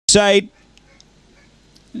8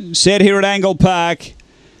 set here at Angle Park.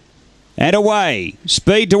 And away.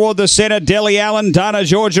 Speed toward the centre. Delhi Allen, Dana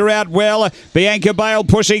Georgia out well. Bianca Bale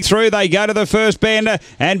pushing through. They go to the first bend.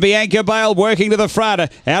 And Bianca Bale working to the front.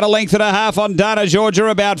 Out a length and a half on Dana Georgia.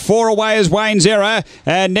 About 4 away is Wayne's Error.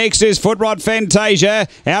 Next is Footrot Fantasia.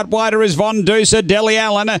 Out wider is Von Dusa, Delhi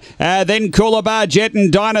Allen. Then Coolabah Jet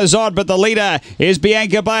and Dinah Zod. But the leader is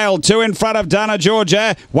Bianca Bale. 2 in front of Dana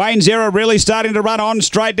Georgia. Wayne's Error really starting to run on.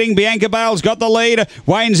 Straightening. Bianca Bale's got the lead.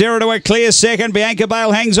 Wayne's Error to a clear second. Bianca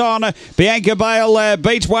Bale hangs on. Bianca Bale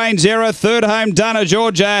beats Wayne's Error. Third home, Dana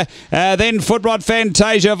Georgia. Then Footrot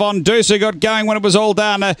Fantasia. Von Dusa got going when it was all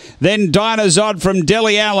done. Then Dinah Zod from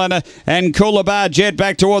Delhi Allen. And Coolabah Jet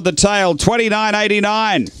back toward the tail.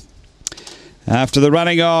 29.89. After the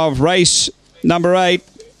running of race number 8.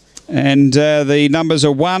 And the numbers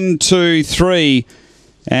are 1, 2, 3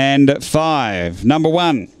 and 5. Number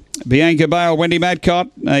 1, Bianca Bale, Wendy Matcott.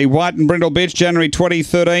 A white and brindle bitch, January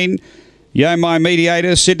 2013. Yo My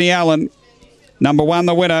Mediator, Sydney Allen. Number 1,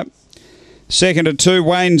 the winner. Second to 2,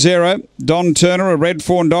 Wayne's Error. Don Turner, a red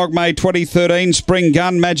fawn dog, May 2013. Spring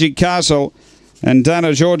Gun, Magic Castle. And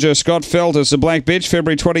Dana Georgia, Scott Feltus, a black bitch,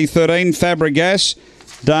 February 2013. Fabregas,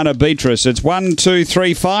 Dana Beatrice. It's 1, 2,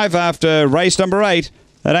 3, 5 after race number 8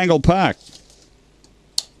 at Angle Park.